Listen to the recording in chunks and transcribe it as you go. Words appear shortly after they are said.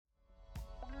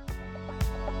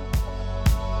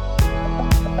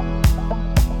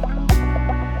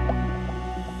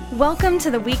Welcome to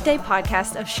the Weekday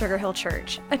podcast of Sugar Hill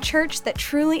Church, a church that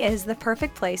truly is the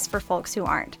perfect place for folks who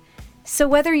aren't. So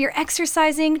whether you're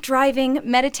exercising, driving,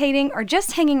 meditating, or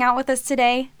just hanging out with us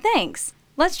today, thanks.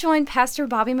 Let's join Pastor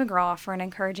Bobby McGraw for an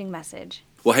encouraging message.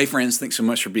 Well, hey friends, thanks so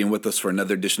much for being with us for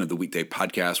another edition of the Weekday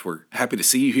podcast. We're happy to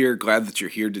see you here, glad that you're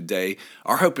here today.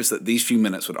 Our hope is that these few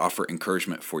minutes would offer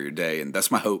encouragement for your day, and that's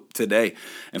my hope today.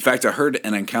 In fact, I heard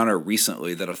an encounter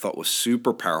recently that I thought was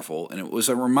super powerful, and it was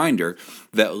a reminder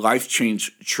that life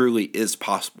change truly is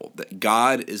possible, that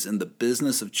God is in the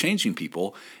business of changing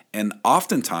people, and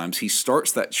oftentimes He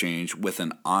starts that change with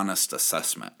an honest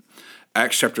assessment.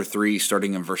 Acts chapter 3,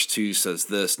 starting in verse 2, says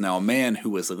this, "Now a man who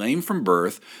was lame from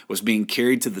birth was being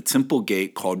carried to the temple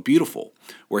gate called Beautiful,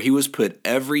 where he was put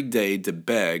every day to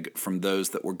beg from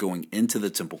those that were going into the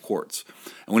temple courts.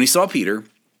 And when he saw Peter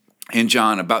and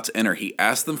John about to enter, he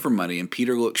asked them for money, and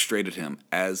Peter looked straight at him,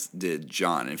 as did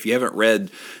John." And if you haven't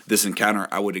read this encounter,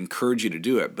 I would encourage you to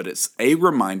do it, but it's a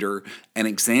reminder, an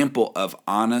example of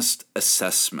honest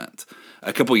assessment.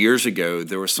 A couple years ago,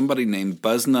 there was somebody named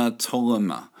Buzna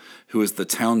Tolema, who was the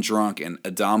town drunk in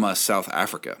Adama, South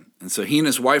Africa. And so he and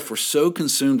his wife were so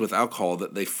consumed with alcohol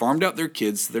that they farmed out their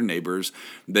kids to their neighbors.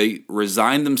 They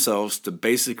resigned themselves to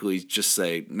basically just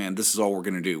say, man, this is all we're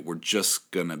going to do. We're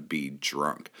just going to be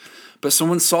drunk. But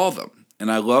someone saw them, and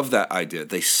I love that idea.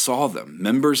 They saw them,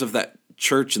 members of that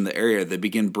church in the area. They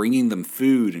began bringing them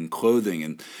food and clothing,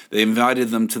 and they invited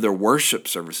them to their worship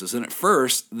services. And at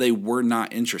first, they were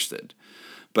not interested.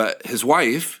 But his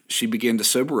wife, she began to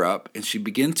sober up, and she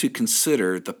began to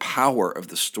consider the power of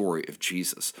the story of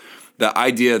Jesus. The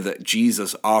idea that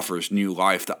Jesus offers new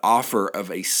life, the offer of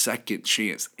a second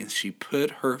chance, and she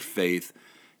put her faith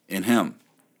in him.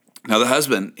 Now the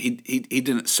husband, he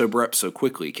didn't sober up so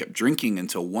quickly. He kept drinking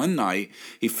until one night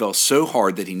he fell so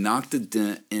hard that he knocked a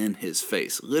dent in his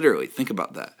face. Literally, think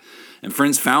about that. And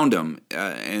friends found him,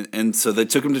 and so they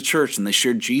took him to church, and they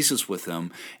shared Jesus with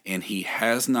him, and he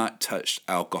has not touched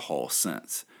alcohol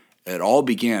since. It all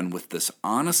began with this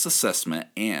honest assessment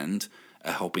and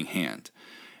a helping hand.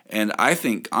 And I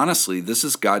think, honestly, this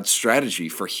is God's strategy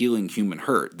for healing human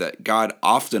hurt, that God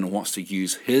often wants to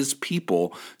use his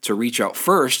people to reach out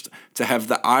first, to have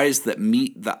the eyes that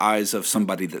meet the eyes of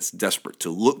somebody that's desperate, to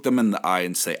look them in the eye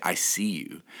and say, I see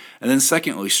you. And then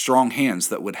secondly, strong hands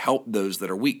that would help those that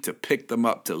are weak, to pick them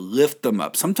up, to lift them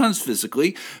up, sometimes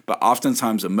physically, but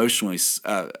oftentimes emotionally,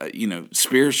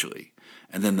 spiritually.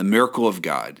 And then the miracle of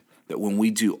God, that when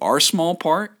we do our small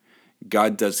part,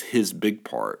 God does his big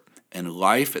part. And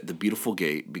life at the Beautiful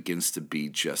Gate begins to be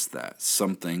just that,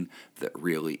 something that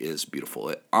really is beautiful.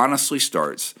 It honestly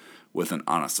starts with an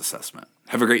honest assessment.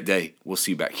 Have a great day. We'll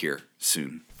see you back here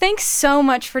soon. Thanks so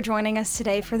much for joining us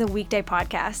today for the Weekday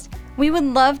podcast. We would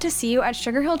love to see you at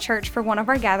Sugar Hill Church for one of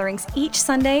our gatherings each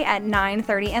Sunday at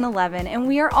 9:30 and 11, and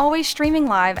we are always streaming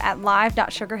live at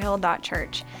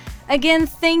live.sugarhill.church. Again,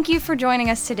 thank you for joining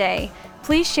us today.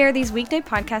 Please share these Weekday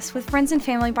podcasts with friends and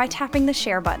family by tapping the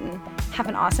share button. Have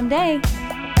an awesome day.